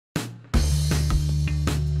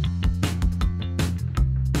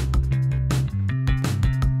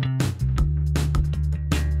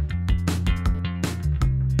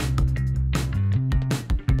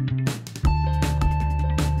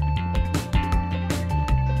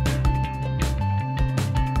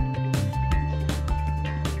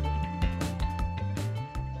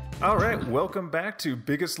All right, welcome back to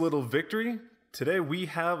Biggest Little Victory. Today we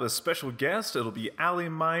have a special guest. It'll be Allie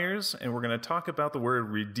Myers, and we're going to talk about the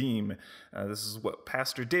word redeem. This is what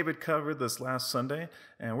Pastor David covered this last Sunday,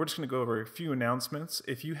 and we're just going to go over a few announcements.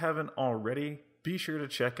 If you haven't already, be sure to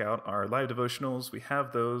check out our live devotionals. We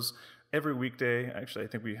have those every weekday. Actually, I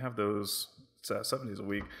think we have those 7 days a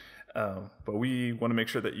week. But we want to make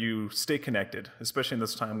sure that you stay connected, especially in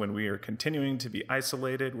this time when we are continuing to be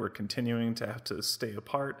isolated. We're continuing to have to stay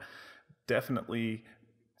apart. Definitely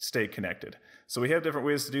stay connected. So we have different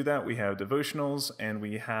ways to do that. We have devotionals and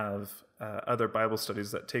we have other Bible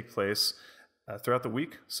studies that take place throughout the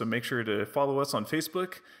week. So make sure to follow us on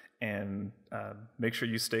Facebook and make sure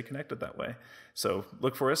you stay connected that way. So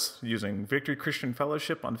look for us using Victory Christian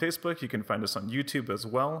Fellowship on Facebook. You can find us on YouTube as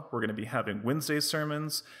well. We're going to be having Wednesday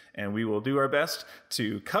sermons, and we will do our best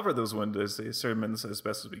to cover those Wednesday sermons as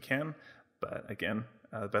best as we can. But again,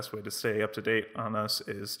 the best way to stay up to date on us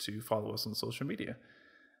is to follow us on social media.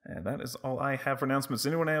 And that is all I have for announcements.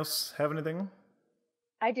 Anyone else have anything?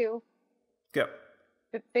 I do. Go.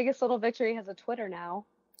 Biggest Little Victory has a Twitter now.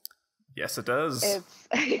 Yes, it does.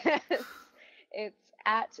 It's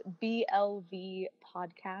at BLV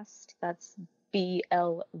Podcast. That's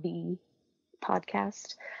BLV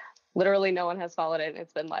Podcast. Literally no one has followed it, and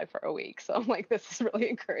it's been live for a week. So I'm like, this is really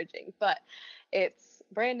encouraging. But it's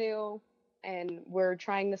brand new, and we're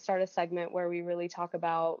trying to start a segment where we really talk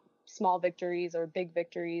about small victories or big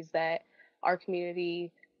victories that our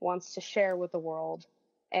community wants to share with the world.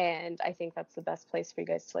 And I think that's the best place for you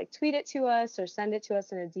guys to like tweet it to us or send it to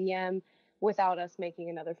us in a DM without us making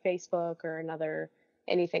another Facebook or another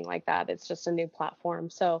anything like that. It's just a new platform.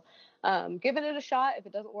 So giving it a shot. If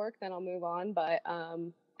it doesn't work, then I'll move on. But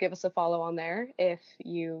give us a follow on there if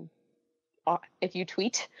you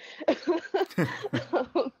tweet.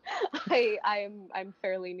 I'm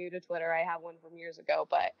fairly new to Twitter. I have one from years ago,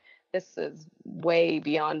 but this is way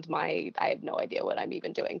beyond I have no idea what I'm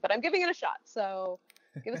even doing, but I'm giving it a shot. So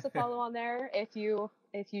give us a follow on there if you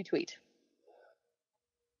tweet.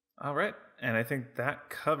 All right, and I think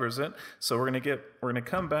that covers it. So we're gonna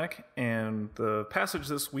come back, and the passage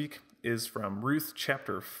this week is from Ruth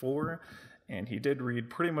chapter 4, and he did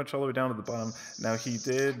read pretty much all the way down to the bottom. Now he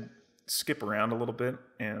did skip around a little bit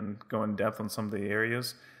and go in depth on some of the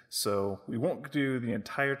areas, so we won't do the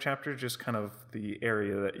entire chapter, just kind of the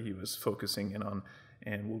area that he was focusing in on,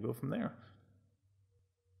 and we'll go from there.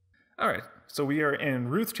 All right, so we are in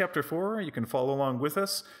Ruth chapter 4. You can follow along with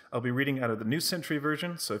us. I'll be reading out of the New Century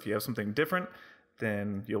Version, so if you have something different,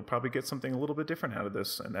 then you'll probably get something a little bit different out of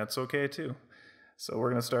this, and that's okay too. So we're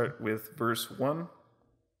going to start with verse 1.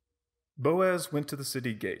 Boaz went to the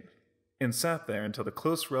city gate and sat there until the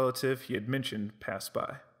close relative he had mentioned passed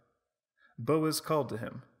by. Boaz called to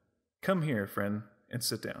him, "Come here, friend, and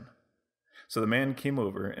sit down." So the man came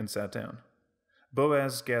over and sat down.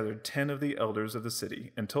 Boaz gathered 10 of the elders of the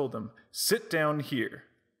city and told them, "Sit down here."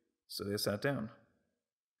 So they sat down.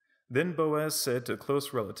 Then Boaz said to a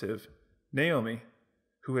close relative, "Naomi,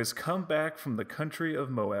 who has come back from the country of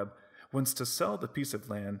Moab, wants to sell the piece of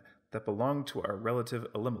land that belonged to our relative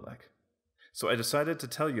Elimelech. So I decided to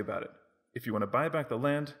tell you about it. If you want to buy back the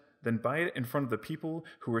land, then buy it in front of the people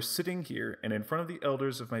who are sitting here and in front of the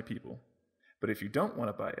elders of my people. But if you don't want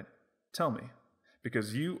to buy it, tell me,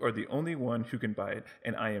 because you are the only one who can buy it,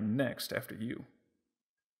 and I am next after you."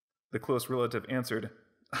 The close relative answered,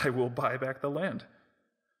 "I will buy back the land."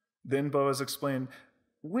 Then Boaz explained,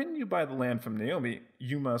 "When you buy the land from Naomi,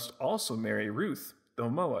 you must also marry Ruth, the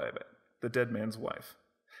Moabite, the dead man's wife.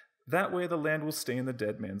 That way the land will stay in the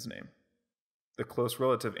dead man's name." The close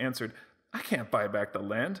relative answered, "I can't buy back the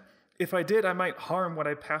land. If I did, I might harm what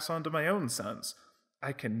I pass on to my own sons.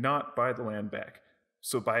 I cannot buy the land back,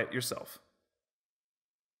 so buy it yourself."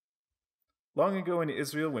 Long ago in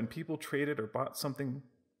Israel, when people traded or bought something,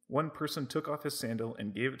 one person took off his sandal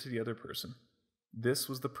and gave it to the other person. This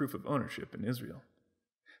was the proof of ownership in Israel.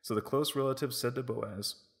 So the close relative said to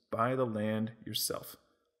Boaz, "Buy the land yourself."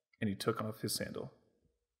 And he took off his sandal.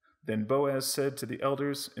 Then Boaz said to the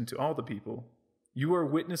elders and to all the people, "You are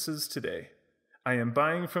witnesses today. I am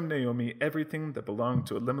buying from Naomi everything that belonged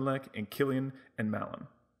to Elimelech and Kilion and Mahlon.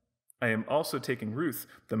 I am also taking Ruth,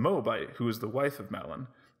 the Moabite, who is the wife of Mahlon,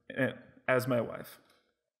 as my wife.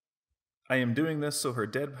 I am doing this so her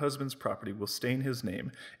dead husband's property will stay in his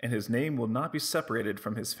name, and his name will not be separated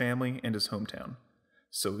from his family and his hometown.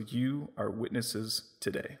 So you are witnesses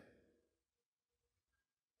today."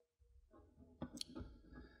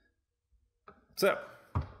 So,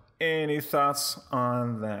 any thoughts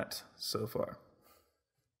on that so far?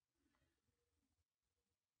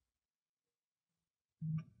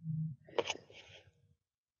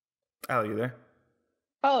 Al, you there?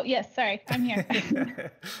 Oh, yes, sorry, I'm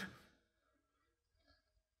here.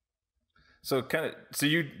 So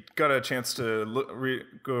you got a chance to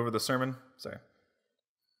go over the sermon? Sorry.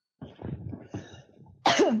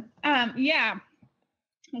 Yeah.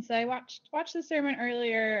 So I watched the sermon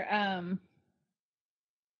earlier, and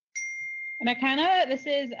this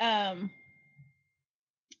is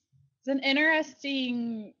it's an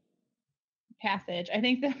interesting passage. I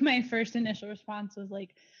think that my first initial response was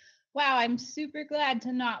like, wow, I'm super glad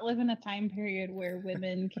to not live in a time period where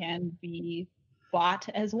women can be bought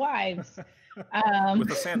as wives.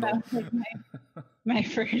 With a sandal. That was like my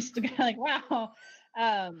first like, wow.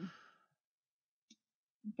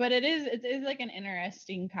 But it is like an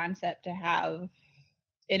interesting concept to have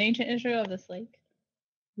in ancient Israel, this like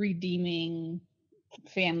redeeming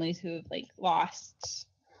families who have like lost,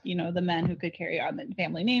 the men who could carry on the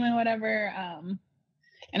family name and whatever.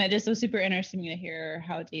 And it just was super interesting to hear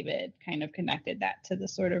how David kind of connected that to the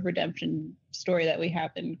sort of redemption story that we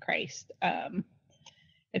have in Christ.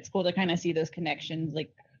 It's cool to kind of see those connections.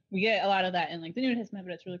 Like we get a lot of that in like the New Testament,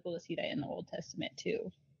 but it's really cool to see that in the Old Testament too.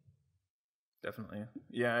 Definitely.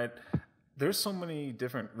 Yeah. There's so many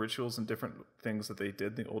different rituals and different things that they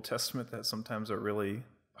did in the Old Testament that sometimes are really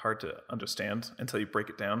hard to understand until you break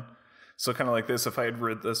it down. So kind of like this, if I had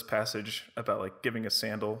read this passage about like giving a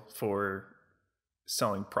sandal for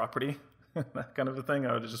selling property, that kind of a thing,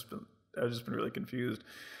 I would have just been really confused.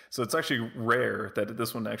 So it's actually rare that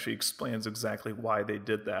this one actually explains exactly why they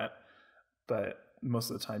did that. But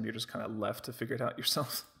most of the time you're just kind of left to figure it out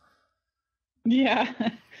yourself. Yeah.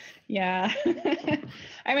 Yeah.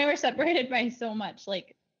 I mean, we're separated by so much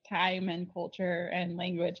like time and culture and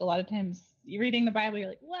language. A lot of times you're reading the Bible, you're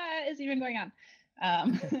like, what is even going on?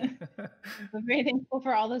 I'm very thankful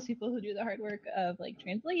for all those people who do the hard work of like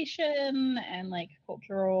translation and like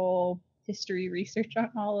cultural history research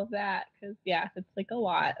on all of that. Cause yeah, it's like a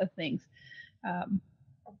lot of things.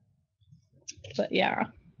 But yeah.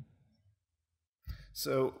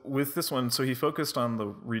 So with this one, so he focused on the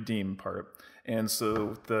redeem part. And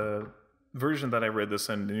so the version that I read this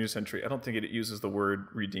in the New Century, I don't think it uses the word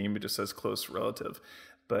redeem, it just says close relative.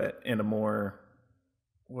 But in a more,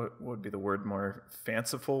 what would be the word, more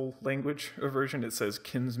fanciful language or version, it says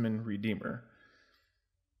kinsman redeemer.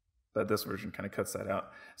 But this version kind of cuts that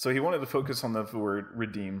out. So he wanted to focus on the word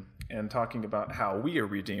redeem and talking about how we are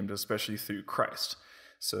redeemed, especially through Christ.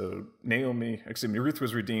 So Ruth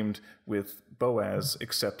was redeemed with Boaz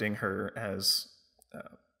accepting her as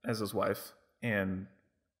his wife, and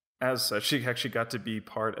as such, she actually got to be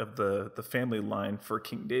part of the family line for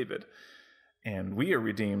King David. And we are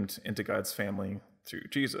redeemed into God's family through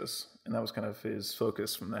Jesus, and that was kind of his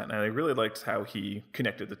focus from that. And I really liked how he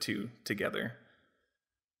connected the two together.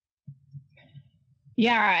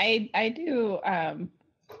 Yeah, I do.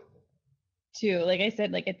 Too, like I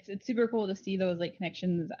said, like it's super cool to see those like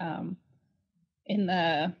connections in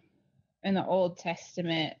the Old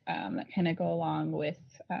Testament that kind of go along with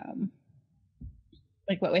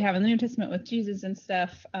like what we have in the New Testament with Jesus and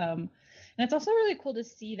stuff. And it's also really cool to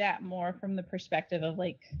see that more from the perspective of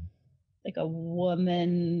like a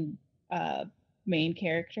woman main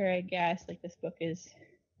character, I guess. Like this book is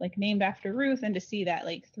like named after Ruth, and to see that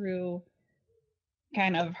like through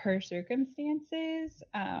kind of her circumstances.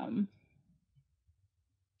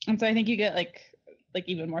 And so I think you get like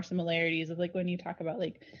even more similarities of like when you talk about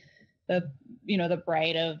like the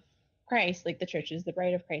bride of Christ, like the church is the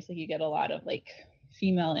bride of Christ, like you get a lot of like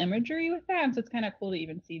female imagery with that. And so it's kind of cool to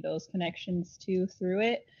even see those connections too through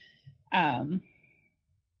it. And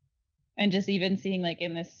just even seeing like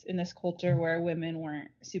in this culture where women weren't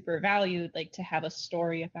super valued, like to have a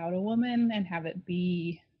story about a woman and have it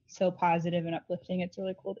be so positive and uplifting, it's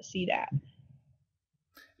really cool to see that.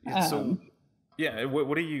 Yeah,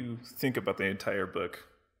 what do you think about the entire book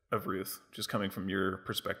of Ruth, just coming from your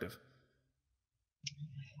perspective?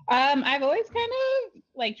 I've always kind of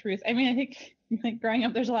liked Ruth. I mean, I think like growing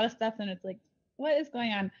up, there's a lot of stuff, and it's like, what is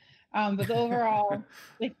going on? But the overall,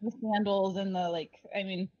 like the sandals and the like, I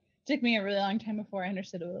mean, it took me a really long time before I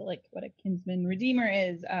understood what a kinsman redeemer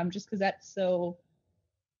is. Just because that's so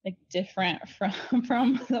like different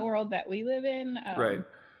from the world that we live in. Right.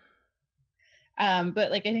 But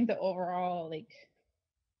like I think the overall like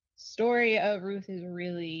story of Ruth is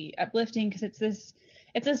really uplifting because it's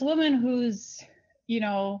this woman who's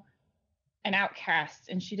an outcast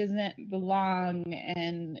and she doesn't belong,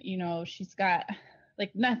 and she's got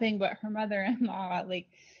like nothing but her mother-in-law, like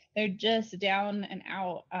they're just down and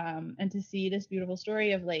out, and to see this beautiful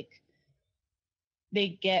story of like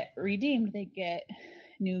they get redeemed, they get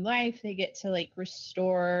new life, they get to like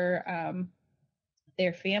restore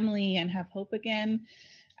their family and have hope again.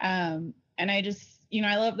 And I just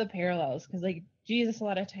I love the parallels because like Jesus, a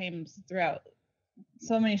lot of times throughout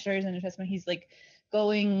so many stories in the New Testament, he's like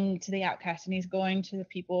going to the outcast, and he's going to the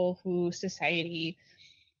people who society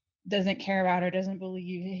doesn't care about or doesn't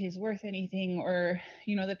believe is worth anything, or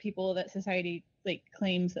the people that society like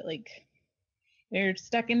claims that like they're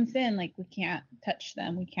stuck in sin, like we can't touch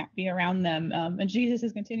them, we can't be around them, and Jesus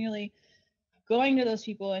is continually going to those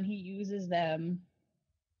people, and he uses them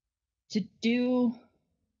to do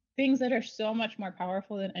things that are so much more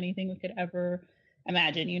powerful than anything we could ever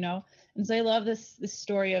imagine, and so I love this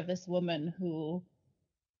story of this woman who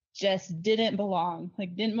just didn't belong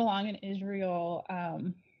in Israel,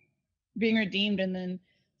 being redeemed, and then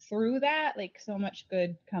through that, like, so much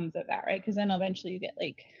good comes of that, right? Because then eventually you get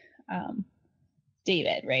like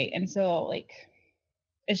David, right? And so like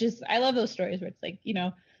it's just, I love those stories where it's like,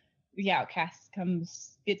 the outcast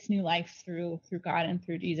gets new life through God and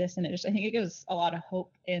through Jesus, and I think it gives a lot of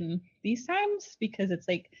hope in these times, because it's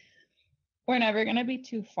like we're never going to be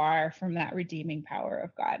too far from that redeeming power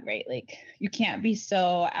of God, right? Like you can't be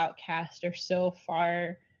so outcast or so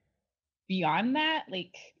far beyond that.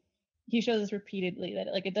 Like he shows us repeatedly that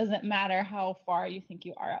like it doesn't matter how far you think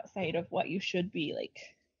you are outside of what you should be, like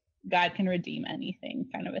God can redeem anything,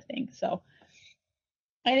 kind of a thing. So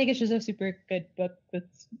I think it's just a super good book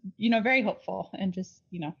that's very hopeful, and just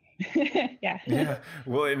Yeah,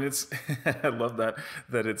 well, and it's I love that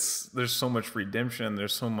there's so much redemption,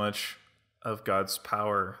 there's so much of God's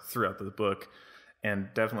power throughout the book, and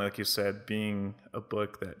definitely, like you said, being a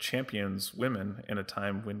book that champions women in a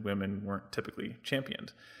time when women weren't typically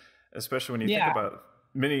championed. Especially when you think about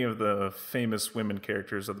many of the famous women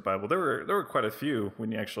characters of the Bible. There were quite a few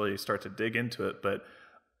when you actually start to dig into it, but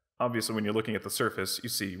obviously when you're looking at the surface, you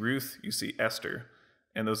see Ruth, you see Esther,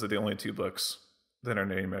 and those are the only two books that are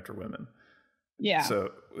named after women. Yeah.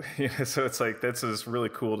 So it's like, that's just really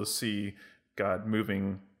cool to see God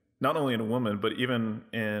moving not only in a woman, but even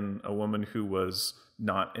in a woman who was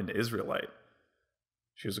not an Israelite.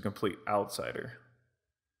 She was a complete outsider.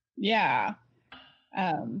 Yeah.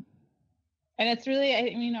 And it's really,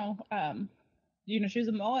 she was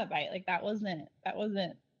a Moabite. Like that wasn't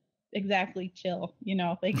exactly chill,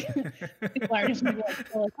 like people are just like,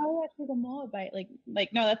 oh yeah, she's a Moabite.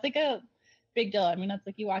 Like no, that's like a big deal. I mean, that's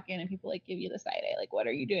like you walk in and people like give you the side eye, like, what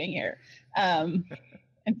are you doing here? And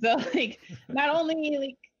so like not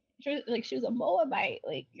only she was a Moabite,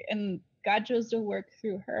 like, and God chose to work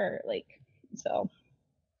through her, like, so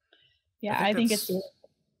yeah, I think it's really...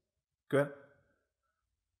 Go ahead.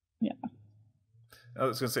 Yeah. I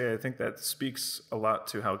was going to say, I think that speaks a lot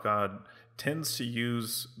to how God tends to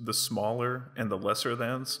use the smaller and the lesser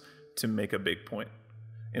thans to make a big point.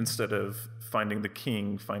 Instead of finding the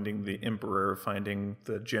king, finding the emperor, finding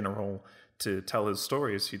the general to tell his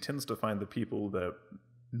stories, he tends to find the people that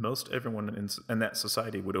most everyone in that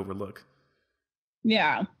society would overlook.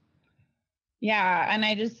 Yeah. Yeah. And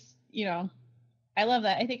I just, I love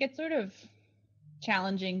that. I think it's sort of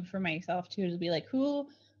challenging for myself too, to be like, who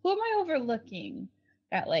am I overlooking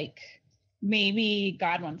that like maybe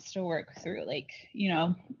God wants to work through, like,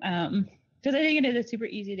 because I think it's super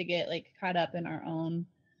easy to get like caught up in our own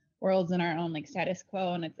worlds and our own like status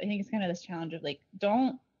quo, and I think it's kind of this challenge of like,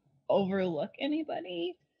 don't overlook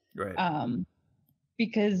anybody, right?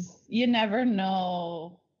 Because you never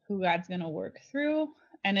know who God's going to work through,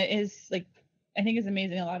 and it is like, I think it's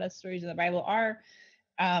amazing. A lot of stories in the Bible are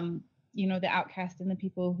the outcast and the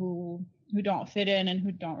people who don't fit in and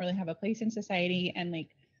who don't really have a place in society, and like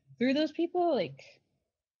through those people, like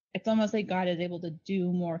it's almost like God is able to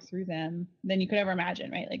do more through them than you could ever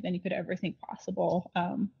imagine, right? Like than you could ever think possible.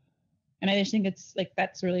 And I just think it's like,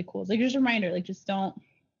 that's really cool. It's like just a reminder, like just don't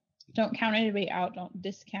count anybody out, don't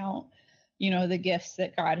discount the gifts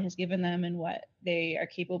that God has given them and what they are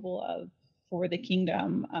capable of for the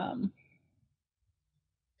kingdom.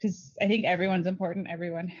 Because I think everyone's important.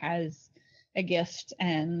 Everyone has a gift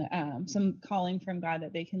and some calling from God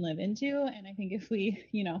that they can live into. And I think if we,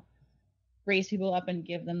 raise people up and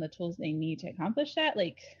give them the tools they need to accomplish that,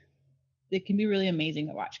 like it can be really amazing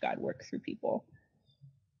to watch God work through people.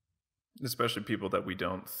 Especially people that we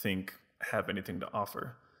don't think have anything to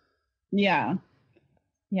offer. Yeah.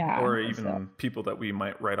 Yeah. Or even people that we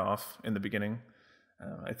might write off in the beginning.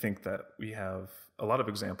 I think that we have a lot of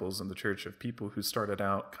examples in the church of people who started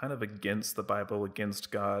out kind of against the Bible, against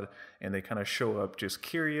God, and they kind of show up just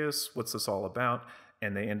curious, what's this all about?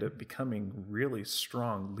 And they end up becoming really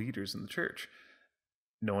strong leaders in the church.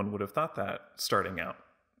 No one would have thought that starting out.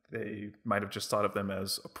 They might have just thought of them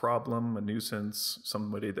as a problem, a nuisance,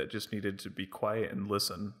 somebody that just needed to be quiet and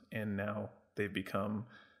listen, and now they've become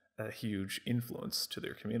a huge influence to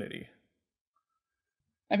their community.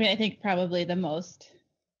 I mean, I think probably the most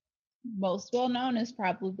well known is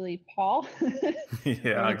probably Paul.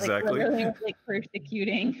 Yeah, Where exactly. literally was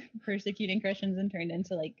persecuting Christians and turned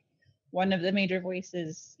into one of the major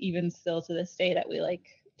voices even still to this day that we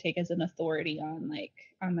take as an authority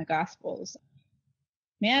on the gospels.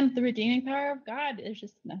 Man, the redeeming power of God is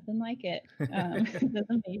just nothing like it. That's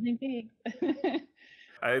amazing thing.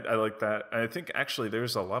 I like that. I think actually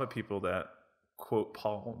there's a lot of people that quote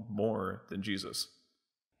Paul more than Jesus.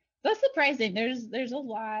 That's surprising. There's a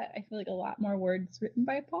lot. I feel like a lot more words written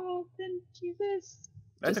by Paul than Jesus,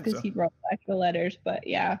 just because he wrote actual letters. But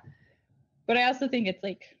yeah, but I also think it's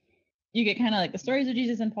you get kind of the stories of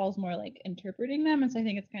Jesus, and Paul's more interpreting them, and so I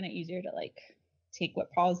think it's kind of easier to take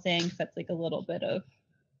what Paul's saying. Cause that's a little bit of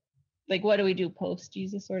what do we do post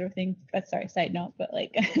Jesus sort of thing. That's side note, but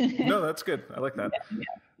no, that's good. I like that. Yeah.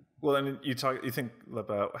 Well, and you think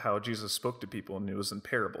about how Jesus spoke to people, and it was in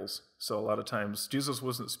parables. So a lot of times Jesus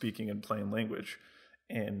wasn't speaking in plain language,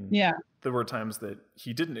 and there were times that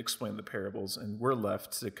he didn't explain the parables, and we're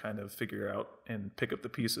left to kind of figure out and pick up the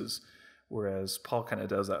pieces, whereas Paul kind of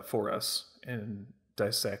does that for us and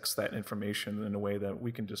dissects that information in a way that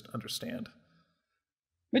we can just understand.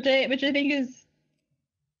 Which I think is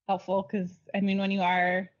helpful, because I mean,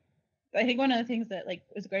 I think one of the things that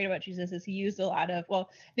was great about Jesus is he used a lot of, I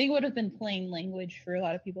think it would have been plain language for a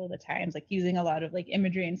lot of people at the times, using a lot of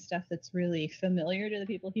imagery and stuff that's really familiar to the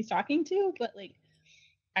people he's talking to. But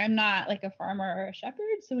I'm not a farmer or a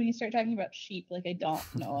shepherd, so when you start talking about sheep, I don't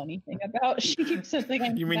know anything about sheep. So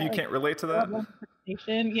it's you mean you can't relate to that?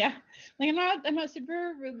 Yeah, I'm not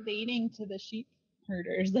super relating to the sheep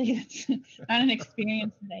herders. It's not an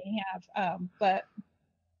experience that I have. But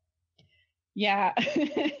yeah.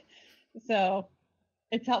 So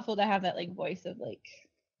it's helpful to have that voice of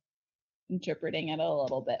interpreting it a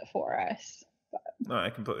little bit for us. But. No, I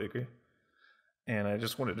completely agree. And I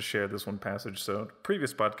just wanted to share this one passage. So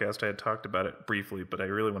previous podcast I had talked about it briefly, but I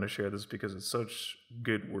really want to share this because it's such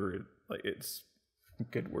good word. It's a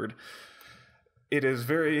good word. It is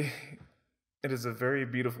a very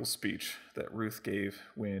beautiful speech that Ruth gave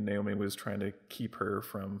when Naomi was trying to keep her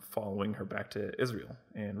from following her back to Israel.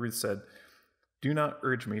 And Ruth said, "Do not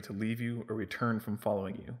urge me to leave you or return from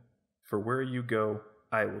following you. For where you go,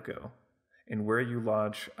 I will go, and where you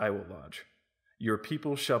lodge, I will lodge. Your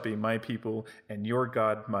people shall be my people, and your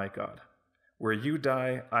God my God. Where you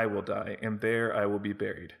die, I will die, and there I will be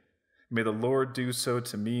buried. May the Lord do so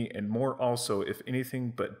to me, and more also, if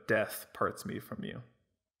anything but death parts me from you."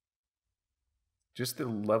 Just the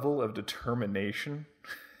level of determination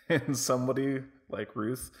in somebody like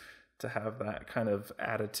Ruth to have that kind of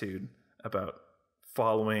attitude about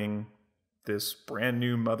following this brand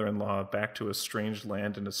new mother-in-law back to a strange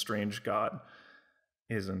land and a strange God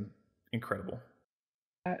is incredible.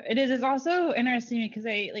 It is. It's also interesting because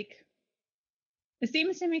it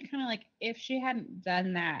seems to me kind of if she hadn't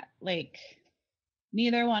done that,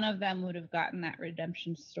 neither one of them would have gotten that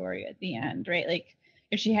redemption story at the end, right?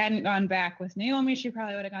 If she hadn't gone back with Naomi, she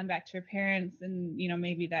probably would have gone back to her parents, and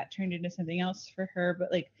maybe that turned into something else for her.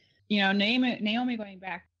 But Naomi going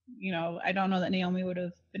back, I don't know that Naomi would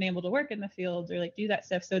have been able to work in the fields or do that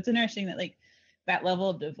stuff. So it's interesting that that level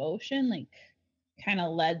of devotion kind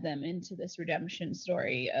of led them into this redemption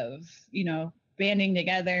story of banding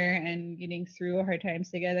together and getting through hard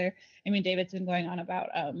times together. I mean, David's been going on about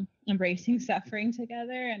embracing suffering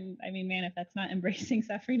together, and I mean, man, if that's not embracing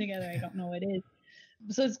suffering together, I don't know what is.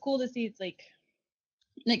 So it's cool to see. It's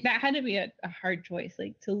that had to be a hard choice,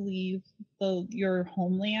 to leave your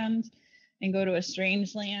homeland and go to a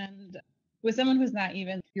strange land with someone who's not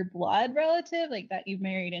even your blood relative, that you've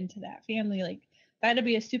married into that family. That had to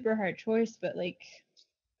be a super hard choice, but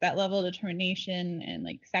that level of determination and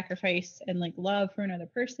sacrifice and love for another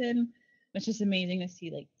person, it's just amazing to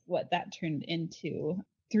see what that turned into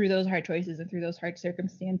through those hard choices and through those hard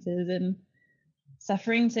circumstances and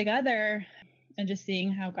suffering together, and just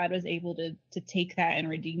seeing how God was able to take that and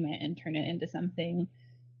redeem it and turn it into something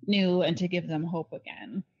new and to give them hope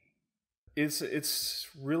again. It's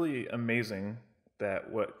really amazing that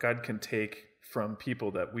what God can take from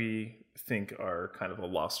people that we think are kind of a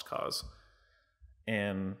lost cause.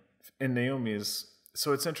 And in Naomi's,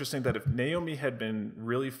 so it's interesting that if Naomi had been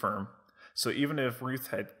really firm, so even if Ruth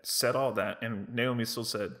had said all that and Naomi still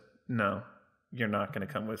said, "No, you're not going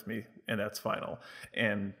to come with me," and that's final,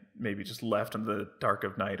 and maybe just left in the dark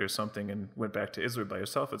of night or something and went back to Israel by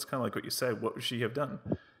herself, it's kind of like what you said. What would she have done?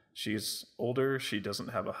 She's older. She doesn't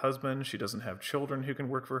have a husband. She doesn't have children who can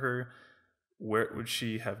work for her. What would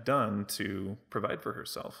she have done to provide for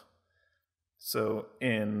herself? So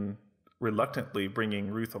in reluctantly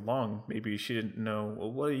bringing Ruth along, maybe she didn't know,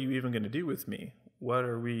 well, what are you even going to do with me? what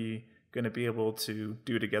are we going to be able to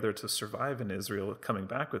do together to survive in Israel coming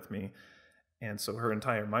back with me? And so her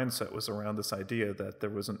entire mindset was around this idea that there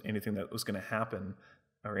wasn't anything that was going to happen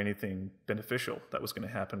or anything beneficial that was going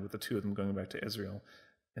to happen with the two of them going back to Israel.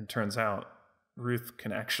 And turns out Ruth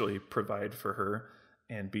can actually provide for her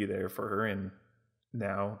and be there for her. And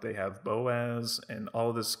now they have Boaz, and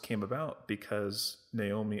all of this came about because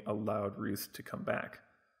Naomi allowed Ruth to come back.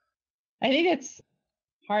 I think it's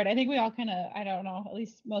hard. I think we all kind of, I don't know, at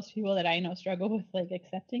least most people that I know struggle with like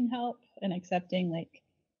accepting help and accepting like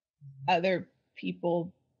other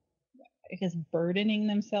people, I guess, burdening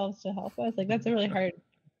themselves to help us. Like that's a really hard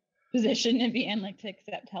position to be in, like to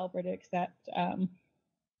accept help or to accept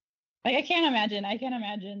like I can't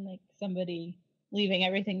imagine like somebody leaving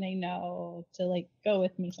everything they know to like go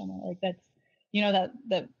with me somewhere. Like that's, you know,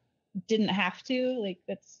 that didn't have to, like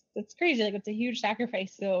that's crazy. Like it's a huge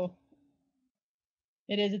sacrifice. So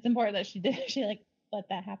it's important that she like let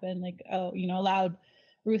that happen. Like, oh, you know, allowed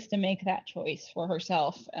Ruth to make that choice for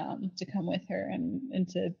herself, to come with her and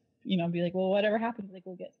to, you know, be like, well, whatever happens, like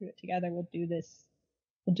we'll get through it together. We'll do this.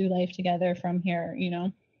 We'll do life together from here, you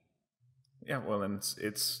know? Yeah. Well, and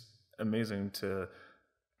it's amazing to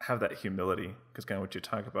have that humility, because kind of what you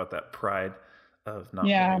talk about, that pride of not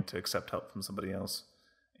wanting to accept help from somebody else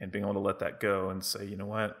and being able to let that go and say, you know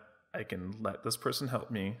what, I can let this person help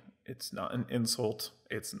me. It's not an insult.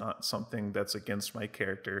 It's not something that's against my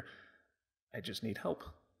character. I just need help.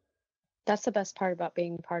 That's the best part about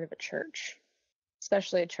being part of a church,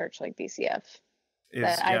 especially a church like BCF.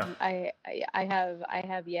 I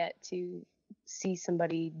have yet to see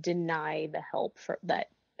somebody deny the help that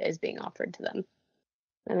is being offered to them.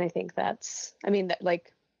 And I think that's, I mean, that,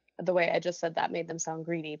 like the way I just said that made them sound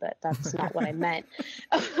greedy, but that's not what I meant.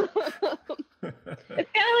 It's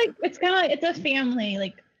kind of like it's a family,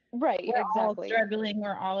 like right, we're exactly. all struggling,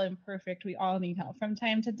 we're all imperfect, we all need help from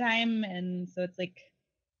time to time, and so it's like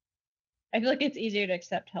I feel like it's easier to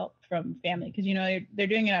accept help from family because, you know, they're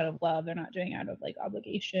doing it out of love. They're not doing it out of like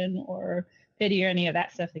obligation or pity or any of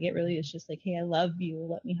that stuff. Like it really is just like, hey, I love you,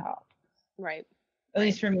 let me help. Right. At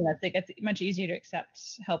least for me, that's like, it's much easier to accept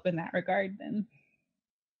help in that regard than.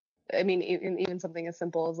 I mean, even something as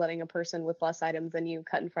simple as letting a person with less items than you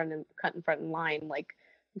cut in front in line. Like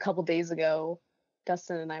a couple days ago,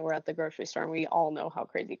 Dustin and I were at the grocery store, and we all know how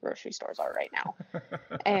crazy grocery stores are right now.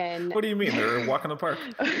 And what do you mean? They're a walk in the park.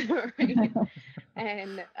 Right.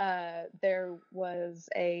 And there was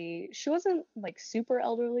she wasn't like super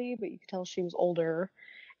elderly, but you could tell she was older.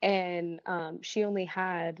 And she only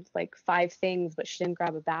had like 5 things, but she didn't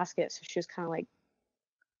grab a basket. So she was kind of like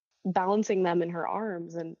balancing them in her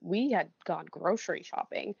arms. And we had gone grocery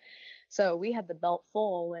shopping. So we had the belt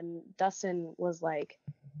full, and Dustin was like,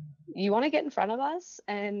 you want to get in front of us?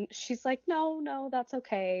 And she's like, no, that's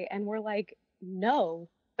okay. And we're like, no,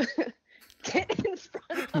 get in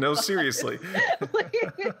front of no, us. Seriously.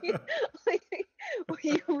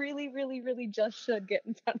 You really just should get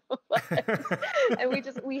in front of us. And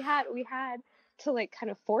we had to like kind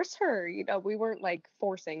of force her, you know. We weren't like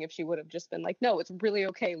forcing. If she would have just been like, no, it's really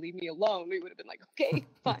okay, leave me alone, we would have been like, okay,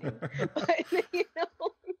 fine. But you know,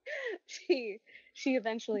 she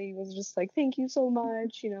eventually was just like, thank you so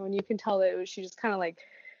much, you know. And you can tell that she just kind of like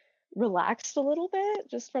relaxed a little bit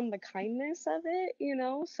just from the kindness of it, you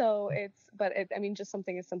know. So I mean, just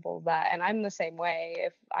something as simple as that. And I'm the same way.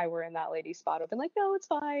 If I were in that lady's spot, I've been like, no, it's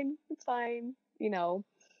fine, you know.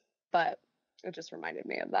 But it just reminded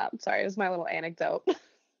me of that. Sorry, it was my little anecdote.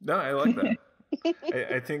 No, I like that.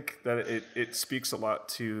 I think that it speaks a lot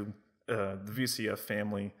to the VCF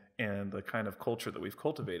family and the kind of culture that we've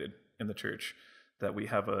cultivated in the church, that we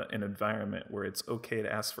have an environment where it's okay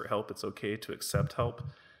to ask for help, it's okay to accept help,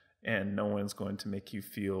 and no one's going to make you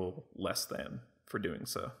feel less than for doing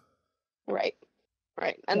so. Right.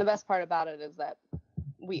 And the best part about it is that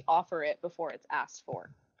we offer it before it's asked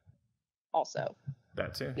for also.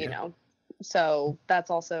 That too. You know, so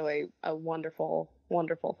that's also a wonderful,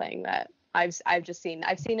 wonderful thing that I've seen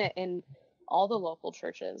it in all the local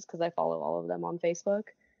churches, because I follow all of them on Facebook.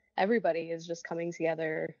 Everybody is just coming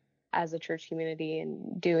together as a church community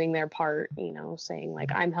and doing their part, you know, saying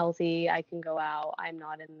like, I'm healthy, I can go out, I'm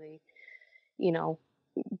not in the, you know,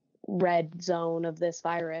 red zone of this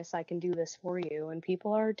virus, I can do this for you. And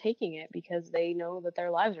people are taking it because they know that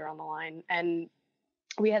their lives are on the line. And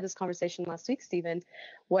we had this conversation last week, Stephen,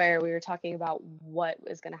 where we were talking about what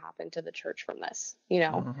is going to happen to the church from this, you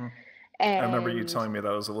know. Mm-hmm. And I remember you telling me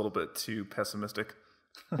that was a little bit too pessimistic.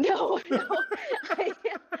 No,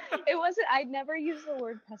 it wasn't. I never used the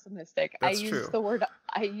word pessimistic. That's I used true.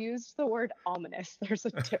 I used the word ominous. There's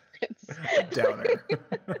a difference. Downer.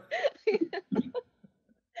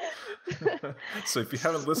 So if you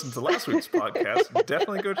haven't listened to last week's podcast,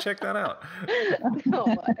 definitely go check that out.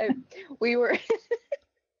 No, we were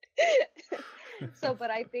so, but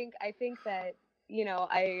I think that,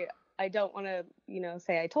 I don't want to,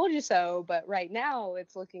 say I told you so, but right now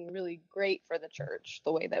it's looking really great for the church,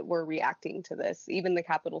 the way that we're reacting to this. Even the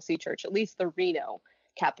capital C church, at least the Reno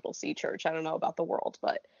capital C church. I don't know about the world,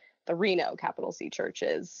 but the Reno capital C church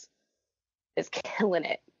is killing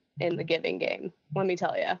it in the giving game. Let me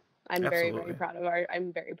tell you, I'm very, very proud of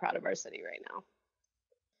our city right now.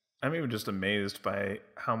 I'm even just amazed by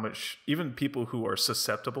how much even people who are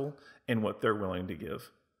susceptible in what they're willing to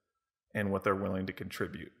give and what they're willing to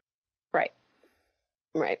contribute. Right.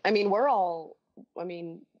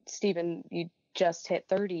 Stephen, you just hit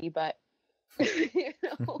 30, but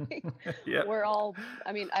yeah. We're all,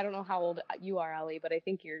 I don't know how old you are, Allie, but I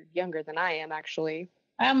think you're younger than I am, actually.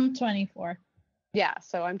 I'm 24. Yeah,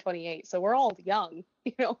 so I'm 28. So we're all young,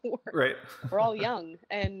 right. We're all young.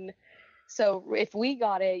 And so if we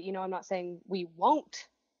got it, I'm not saying we won't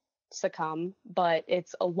succumb, but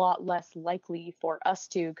it's a lot less likely for us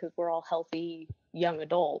to, because we're all healthy young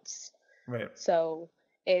adults. Right. So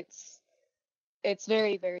it's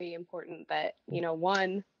very, very important that,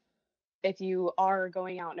 one, if you are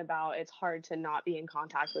going out and about, it's hard to not be in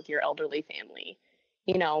contact with your elderly family,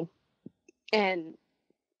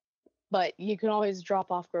 but you can always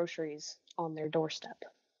drop off groceries on their doorstep,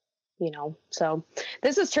 so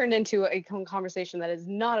this has turned into a conversation that is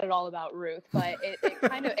not at all about Ruth, but it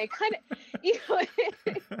kind of, I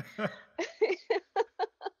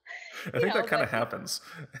think that kind of happens.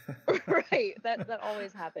 Right. That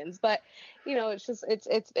always happens. But, it's just,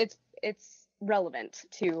 it's relevant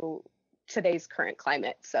to today's current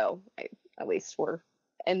climate. So at least we're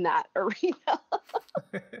in that arena.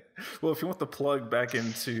 Well, if you want the plug back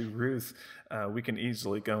into Ruth, we can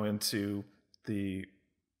easily go into the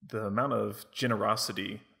amount of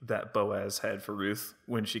generosity that Boaz had for Ruth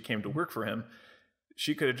when she came to work for him.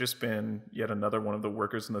 She could have just been yet another one of the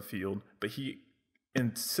workers in the field, but he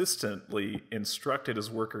insistently instructed his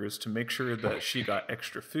workers to make sure that she got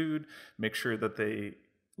extra food, make sure that they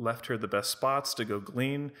left her the best spots to go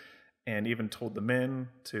glean, and even told the men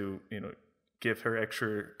to, give her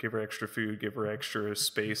extra food, give her extra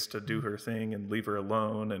space to do her thing and leave her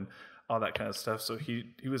alone and all that kind of stuff. So he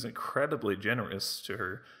was incredibly generous to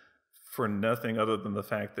her for nothing other than the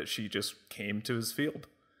fact that she just came to his field.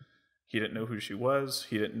 He didn't know who she was.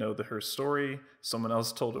 He didn't know her story. Someone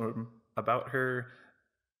else told him about her,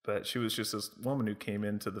 but she was just this woman who came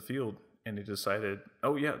into the field, and he decided,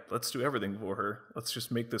 oh yeah, let's do everything for her. Let's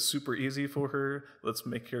just make this super easy for her. Let's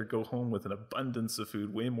make her go home with an abundance of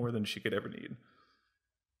food, way more than she could ever need.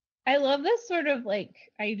 I love this sort of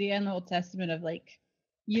idea in the Old Testament of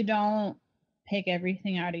you don't pick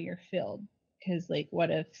everything out of your field, because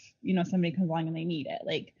what if somebody comes along and they need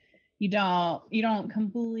it? You don't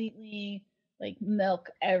completely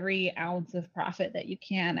milk every ounce of profit that you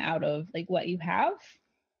can out of what you have,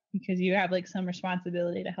 because you have some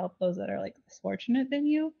responsibility to help those that are less fortunate than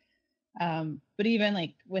you. But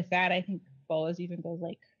even with that, I think Boaz even goes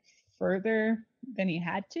further than he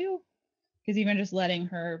had to, because even just letting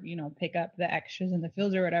her pick up the extras in the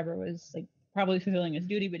fields or whatever was probably fulfilling his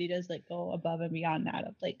duty, but he does go above and beyond that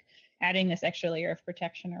of adding this extra layer of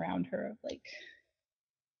protection around her of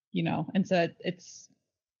and so it's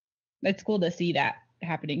cool to see that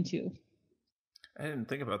happening too. I didn't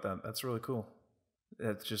think about that. That's really cool.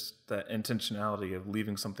 It's just that intentionality of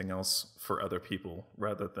leaving something else for other people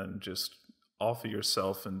rather than just all for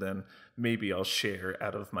yourself and then maybe I'll share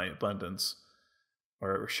out of my abundance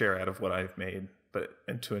or share out of what I've made,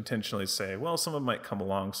 and to intentionally say, well, someone might come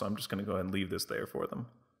along, so I'm just going to go ahead and leave this there for them.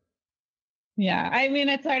 Yeah,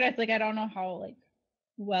 it's hard. It's I don't know how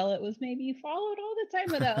well it was maybe followed all the time,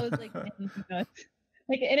 but that was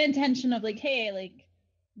an intention of hey,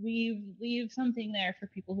 leave something there for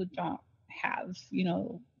people who don't have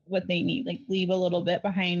what they need, leave a little bit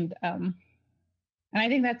behind. And I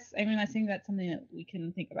think that's something that we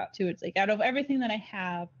can think about too. It's out of everything that I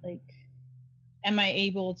have, am I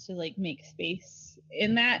able to make space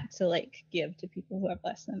in that to give to people who have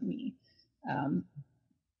less than me?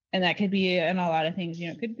 And that could be in a lot of things,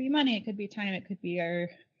 it could be money, it could be time, it could be our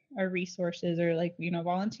resources, or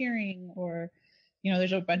volunteering, or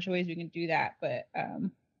there's a bunch of ways we can do that. But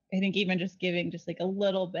I think even just giving just a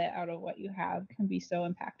little bit out of what you have can be so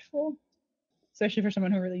impactful, especially for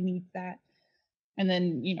someone who really needs that. And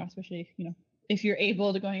then especially if you're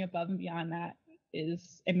able to going above and beyond that, it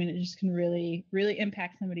just can really, really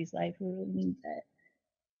impact somebody's life who really needs it.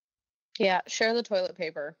 Yeah, share the toilet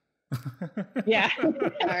paper. Yeah.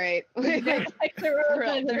 All right. It's like the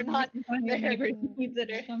rule They're not. when your neighbor needs it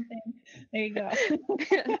or something. There you go.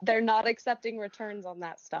 They're not accepting returns on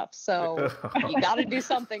that stuff, so you got to do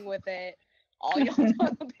something with it. All y'all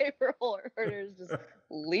toilet paper hoarders, just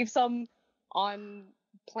leave some on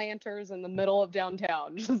planters in the middle of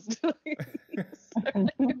downtown.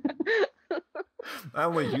 I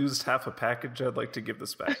only used half a package. I'd like to give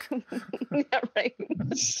this back. Yeah, right.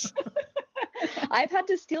 I've had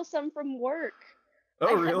to steal some from work.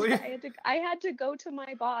 Oh, really? I had to go to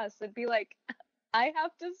my boss and be like, I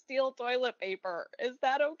have to steal toilet paper. Is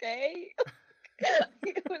that okay?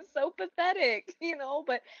 It was so pathetic,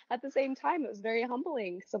 but at the same time, it was very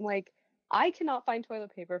humbling because I'm like, I cannot find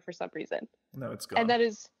toilet paper for some reason. No, it's gone. And it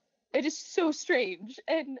is so strange.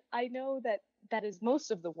 And I know that is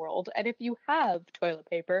most of the world. And if you have toilet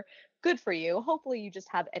paper, good for you. Hopefully you just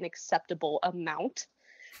have an acceptable amount.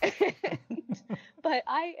 But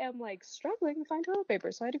I am like struggling to find toilet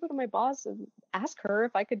paper. So I had to go to my boss and ask her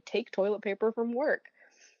if I could take toilet paper from work.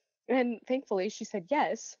 And thankfully she said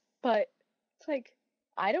yes. But it's like,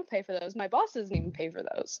 I don't pay for those. My boss doesn't even pay for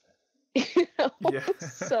those. Yeah.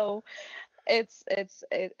 So it's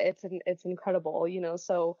incredible,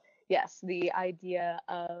 So yes, the idea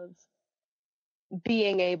of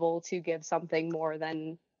being able to give something more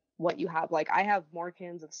than what you have. Like, I have more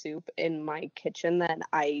cans of soup in my kitchen than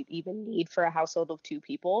I even need for a household of 2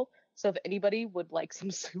 people. So if anybody would like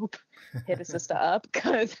some soup, hit a sister up,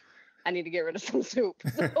 because I need to get rid of some soup.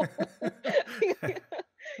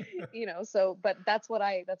 So, but that's what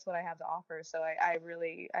I have to offer. So I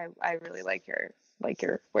really like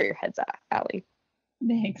your where your head's at, Allie.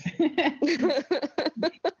 Thanks.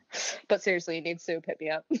 But seriously, you need soup, hit me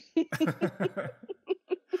up.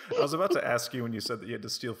 I was about to ask you when you said that you had to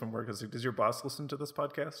steal from work. Does your boss listen to this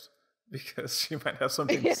podcast? Because she might have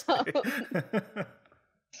something to say.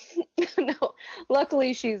 No,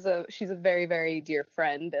 luckily she's a very, very dear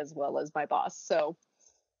friend as well as my boss. So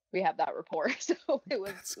we have that rapport. So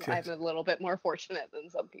I'm a little bit more fortunate than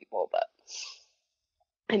some people, but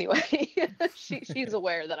anyway, she's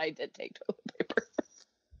aware that I did take toilet paper.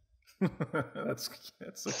 That's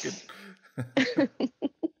a good.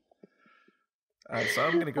 So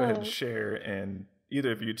I'm going to go ahead and share, and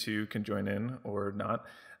either of you two can join in or not,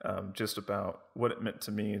 just about what it meant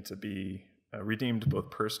to me to be redeemed both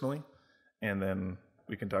personally, and then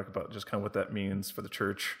we can talk about just kind of what that means for the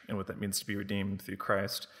church and what that means to be redeemed through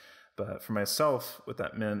Christ. But for myself, what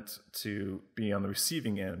that meant to be on the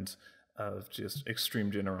receiving end of just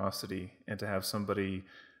extreme generosity and to have somebody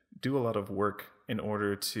do a lot of work in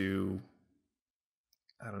order to,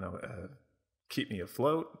 keep me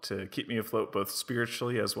afloat, both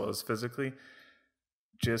spiritually as well as physically.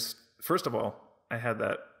 Just, first of all, I had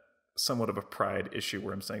that somewhat of a pride issue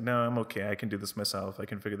where I'm saying, no, I'm okay, I can do this myself, I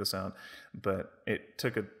can figure this out. But it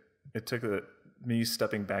took me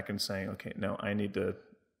stepping back and saying, okay, no, I need to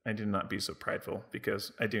not be so prideful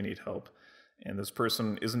because I do need help. And this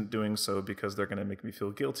person isn't doing so because they're going to make me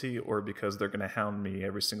feel guilty or because they're going to hound me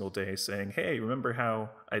every single day saying, hey, remember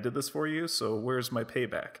how I did this for you? So where's my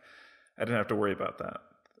payback? I didn't have to worry about that.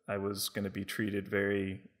 I was going to be treated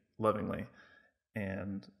very lovingly.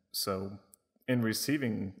 And so in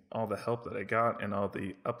receiving all the help that I got and all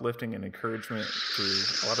the uplifting and encouragement through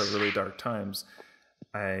a lot of really dark times,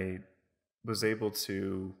 I was able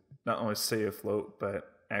to not only stay afloat, but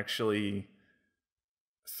actually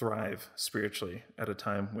thrive spiritually at a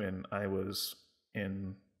time when I was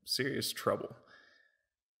in serious trouble.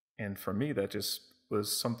 And for me, that just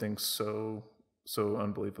was something so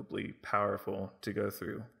unbelievably powerful to go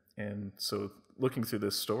through. And so looking through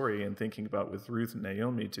this story and thinking about with Ruth and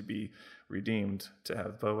Naomi to be redeemed, to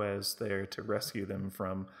have Boaz there to rescue them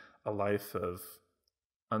from a life of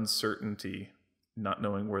uncertainty, not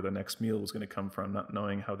knowing where the next meal was going to come from, not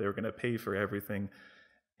knowing how they were going to pay for everything,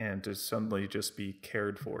 and to suddenly just be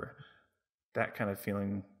cared for. That kind of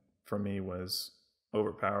feeling for me was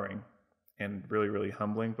overpowering and really, really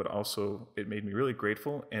humbling, but also it made me really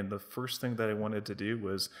grateful. And the first thing that I wanted to do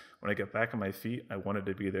was, when I got back on my feet, I wanted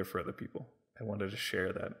to be there for other people. I wanted to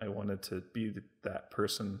share that. I wanted to be that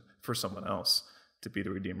person for someone else, to be the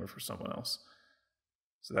redeemer for someone else.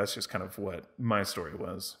 So that's just kind of what my story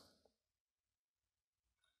was.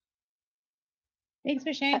 Thanks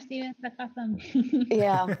for sharing, Stephen. That's awesome.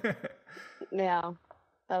 Yeah.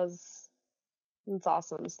 That's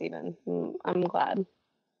awesome, Stephen. I'm glad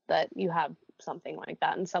that you have something like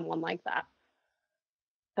that and someone like that,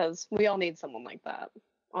 because we all need someone like that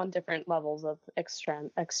on different levels of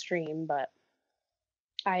extreme. But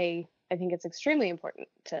I think it's extremely important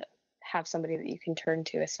to have somebody that you can turn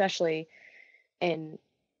to, especially in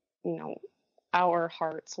our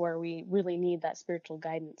hearts where we really need that spiritual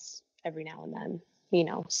guidance every now and then, you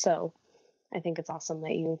know. So I think it's awesome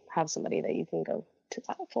that you have somebody that you can go to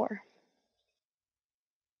that for.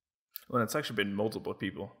 Well, it's actually been multiple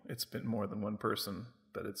people. It's been more than one person,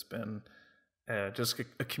 but it's been just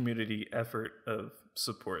a community effort of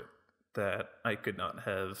support that I could not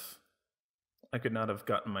have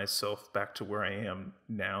gotten myself back to where I am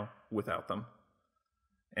now without them.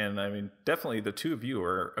 And I mean, definitely the two of you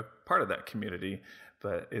are a part of that community,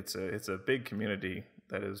 but it's a big community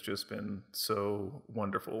that has just been so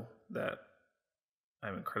wonderful that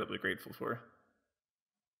I'm incredibly grateful for.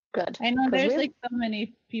 Good. I know there's like so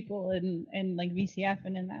many people in like VCF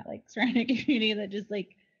and in that like surrounding community that just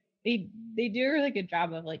like they do a really good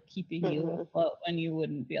job of like keeping you afloat when you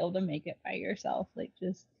wouldn't be able to make it by yourself. Like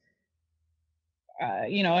just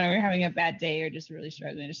you know, when we're having a bad day or just really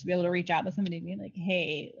struggling, just to be able to reach out to somebody and be like,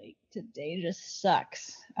 hey, like today just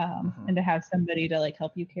sucks. And to have somebody to like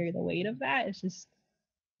help you carry the weight of that, it's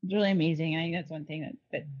really amazing. I think that's one thing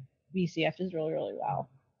that VCF does really, really well.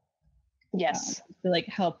 Yes. To like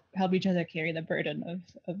help each other carry the burden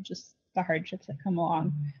of just the hardships that come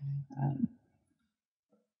along.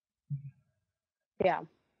 Yeah.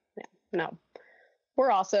 No.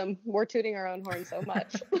 We're awesome. We're tooting our own horn so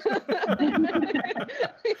much.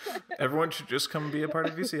 Everyone should just come be a part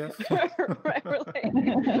of VCF. Right,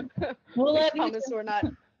 we're like, I promise we're not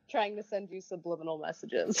trying to send you subliminal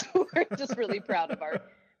messages. We're just really proud of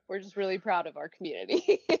our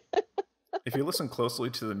community. If you listen closely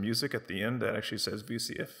to the music at the end, that actually says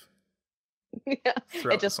VCF. Yeah,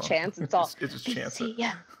 it just chants. It's all it just chants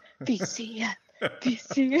VCF, VCF,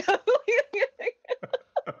 VCF.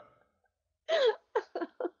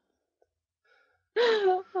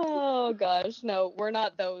 Oh gosh, no, we're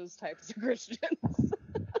not those types of Christians.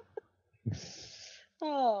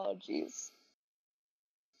 Oh geez.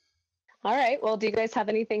 All right, well, do you guys have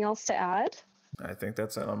anything else to add? I think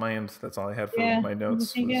that's it on my end. That's all I had for my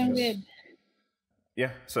notes.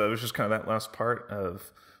 Yeah, so it was just kind of that last part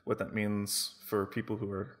of what that means for people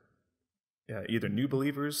who are either new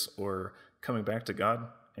believers or coming back to God,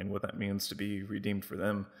 and what that means to be redeemed for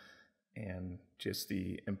them, and just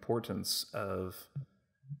the importance of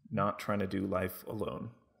not trying to do life alone.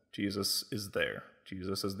 Jesus is there.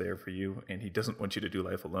 Jesus is there for you, and he doesn't want you to do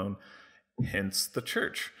life alone. Hence the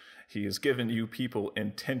church. He has given you people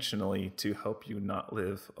intentionally to help you not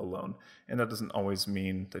live alone. And that doesn't always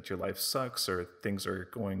mean that your life sucks or things are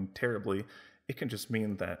going terribly. It can just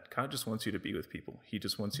mean that God just wants you to be with people. He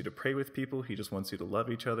just wants you to pray with people. He just wants you to love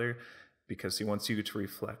each other because he wants you to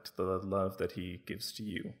reflect the love that he gives to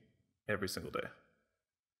you every single day.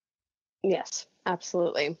 Yes,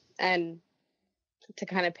 absolutely. And to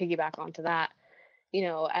kind of piggyback onto that, you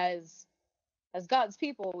know, as God's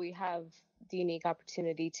people, we have the unique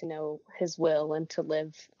opportunity to know his will and to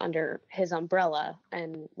live under his umbrella.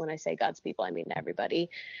 And when I say God's people, I mean everybody.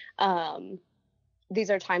 These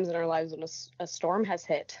are times in our lives when a storm has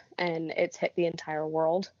hit, and it's hit the entire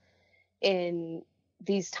world. In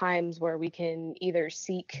these times where we can either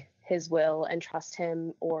seek his will and trust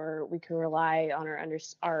him, or we can rely on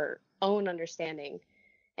our own understanding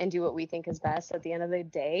and do what we think is best. At the end of the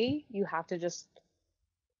day, you have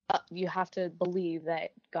to believe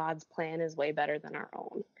that God's plan is way better than our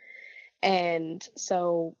own. And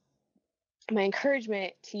so my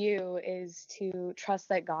encouragement to you is to trust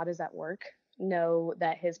that God is at work. Know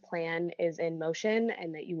that his plan is in motion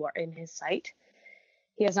and that you are in his sight.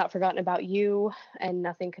 He has not forgotten about you, and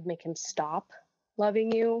nothing could make him stop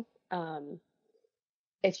loving you.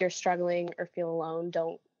 If you're struggling or feel alone,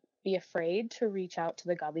 don't be afraid to reach out to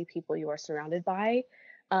the godly people you are surrounded by.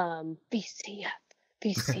 VCF.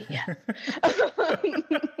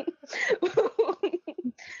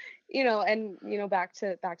 You know, and you know, back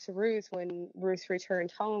to Ruth. When Ruth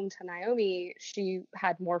returned home to Naomi, she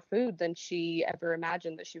had more food than she ever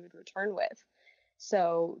imagined that she would return with.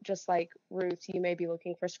 So just like Ruth, you may be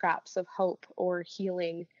looking for scraps of hope or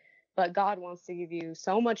healing, but God wants to give you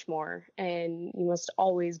so much more, and you must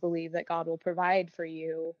always believe that God will provide for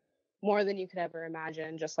you more than you could ever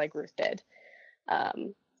imagine, just like Ruth did.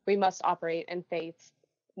 We must operate in faith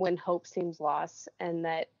when hope seems lost, and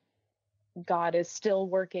that God is still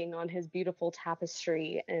working on his beautiful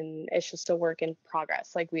tapestry, and it's just a work in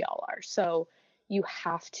progress, like we all are. So you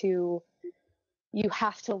have to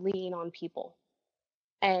lean on people.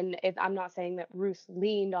 And I'm not saying that Ruth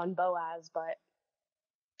leaned on Boaz, but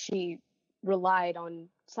she relied on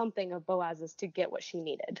something of Boaz's to get what she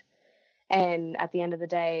needed. And at the end of the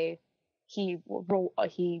day, he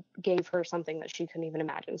gave her something that she couldn't even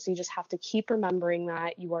imagine. So you just have to keep remembering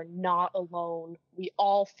that you are not alone. We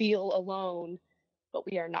all feel alone, but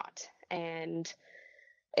we are not. And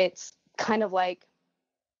it's kind of like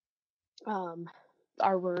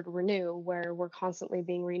our word renew, where we're constantly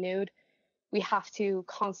being renewed. We have to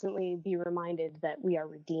constantly be reminded that we are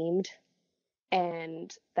redeemed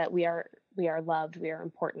and that we are loved, we are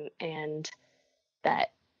important, and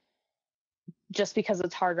that just because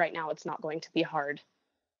it's hard right now, it's not going to be hard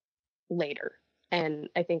later. And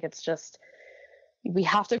I think it's just, we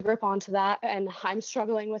have to grip onto that. And I'm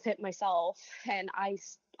struggling with it myself. And I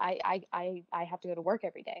have to go to work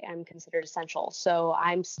every day. I'm considered essential. So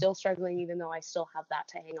I'm still struggling, even though I still have that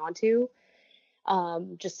to hang on to,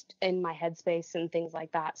 just in my headspace and things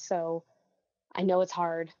like that. So I know it's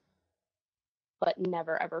hard, but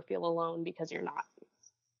never ever feel alone, because you're not.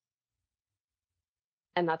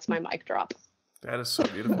 And that's my mic drop. That is so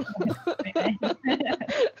beautiful.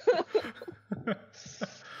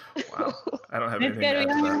 Wow. I don't have anything to add to We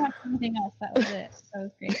don't that. have anything else. That was it. That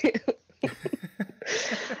was great.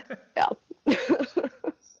 Yeah.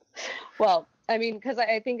 Well, I mean, because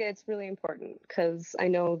I think it's really important, because I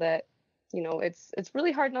know that, you know, it's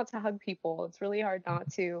really hard not to hug people. It's really hard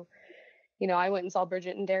not to, you know, I went and saw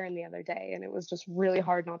Bridget and Darren the other day, and it was just really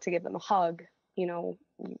hard not to give them a hug. You know,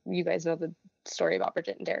 you guys know the story about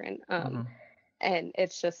Bridget and Darren. And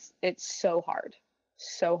it's so hard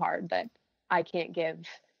that I can't give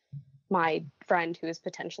my friend who is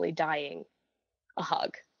potentially dying a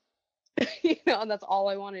hug. You know, and that's all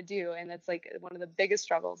I want to do. And it's like one of the biggest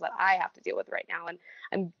struggles that I have to deal with right now. And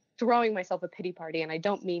I'm throwing myself a pity party, and I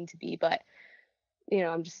don't mean to be, but, you know,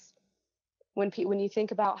 I'm just, when you think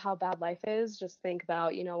about how bad life is, just think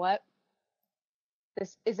about, you know what?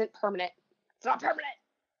 This isn't permanent. It's not permanent.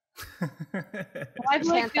 I've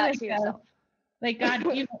Chant that to yourself. Like, God,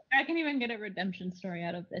 I can even get a redemption story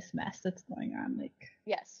out of this mess that's going on. Like,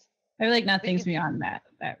 Yes. I feel like nothing's beyond that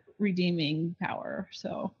redeeming power.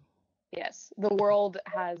 So yes, the world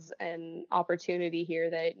has an opportunity here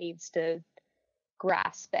that it needs to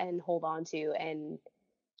grasp and hold on to and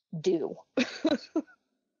do.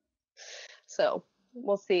 So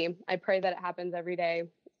we'll see. I pray that it happens every day.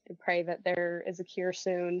 I pray that there is a cure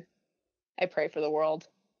soon. I pray for the world.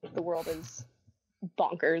 The world is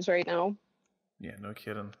bonkers right now. Yeah, no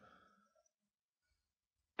kidding.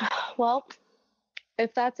 Well,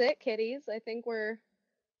 if that's it, kiddies, I think we're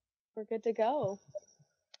good to go.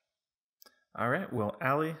 All right. Well,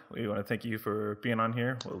 Allie, we want to thank you for being on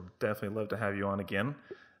here. We'll definitely love to have you on again.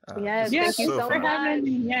 Yes, thank you so much.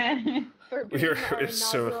 Yeah. For being our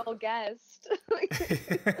inaugural guest. I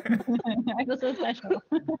feel so special.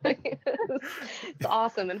 It's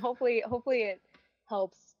awesome. And hopefully it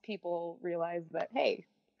helps people realize that, hey,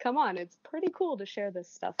 come on, it's pretty cool to share this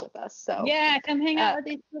stuff with us. So yeah, come hang out with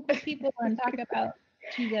these people and talk about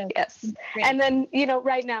Jesus. Yes. And then, you know,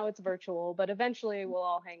 right now it's virtual, but eventually we'll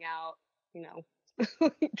all hang out, you know,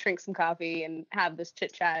 drink some coffee and have this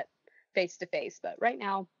chit chat face to face. But right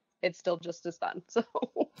now it's still just as fun. So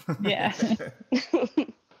yeah.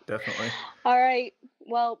 Definitely. All right.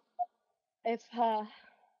 Well, if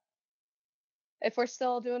we're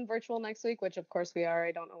still doing virtual next week, which of course we are,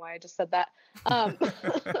 I don't know why I just said that.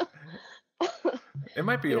 It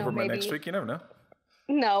might be over by next week. You never know.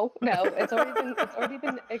 No, it's already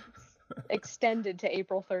been extended to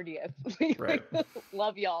April 30th. Right.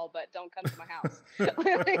 Love y'all, but don't come to my house.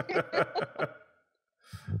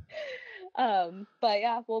 But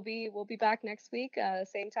yeah, we'll be back next week,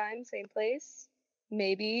 same time, same place.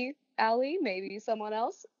 Maybe Allie, maybe someone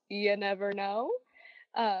else. You never know.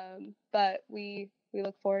 But we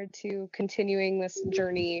look forward to continuing this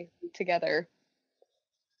journey together.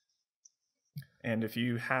 And if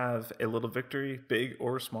you have a little victory, big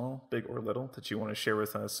or small, big or little, that you want to share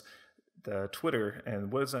with us, the Twitter,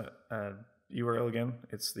 and what is that URL again?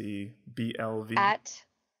 It's the BLV. At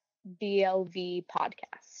BLV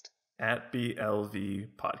Podcast. At BLV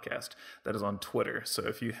Podcast. That is on Twitter. So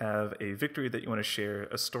if you have a victory that you want to share,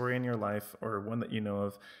 a story in your life, or one that you know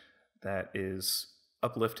of that is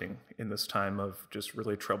uplifting in this time of just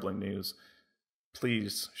really troubling news,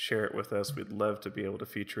 please share it with us. We'd love to be able to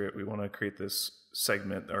feature it. We want to create this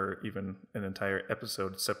segment or even an entire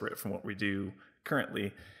episode separate from what we do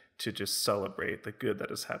currently to just celebrate the good that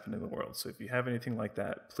has happened in the world. So if you have anything like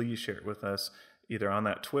that, please share it with us either on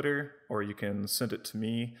that Twitter, or you can send it to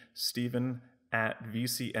me, Stephen, at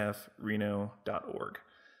vcfreno.org.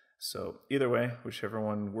 So either way, whichever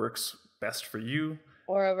one works best for you.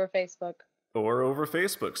 Or over Facebook.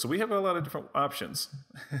 So we have a lot of different options.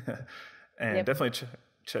 And definitely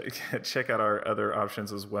check out our other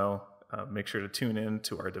options as well. Make sure to tune in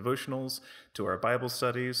to our devotionals, to our Bible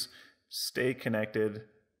studies. Stay connected.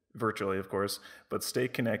 virtually, of course, but stay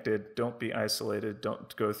connected. Don't be isolated.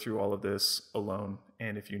 Don't go through all of this alone.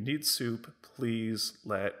 And if you need soup, please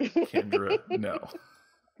let Kendra know.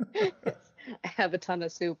 Yes, I have a ton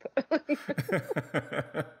of soup. All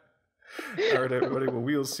right, everybody. Well,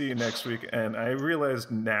 we'll see you next week. And I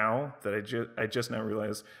realized now that I just now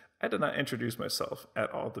realized I did not introduce myself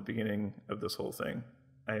at all at the beginning of this whole thing.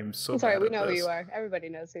 I am so Sorry, bad we at know who this. you are. Everybody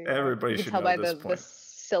knows who you Everybody are. You should can know tell at by this the point.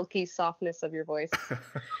 silky softness of your voice.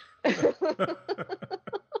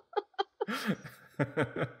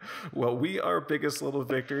 Well, we are Biggest Little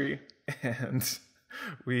Victory, and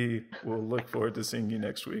we will look forward to seeing you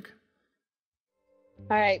next week.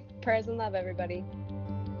 All right, prayers and love, everybody.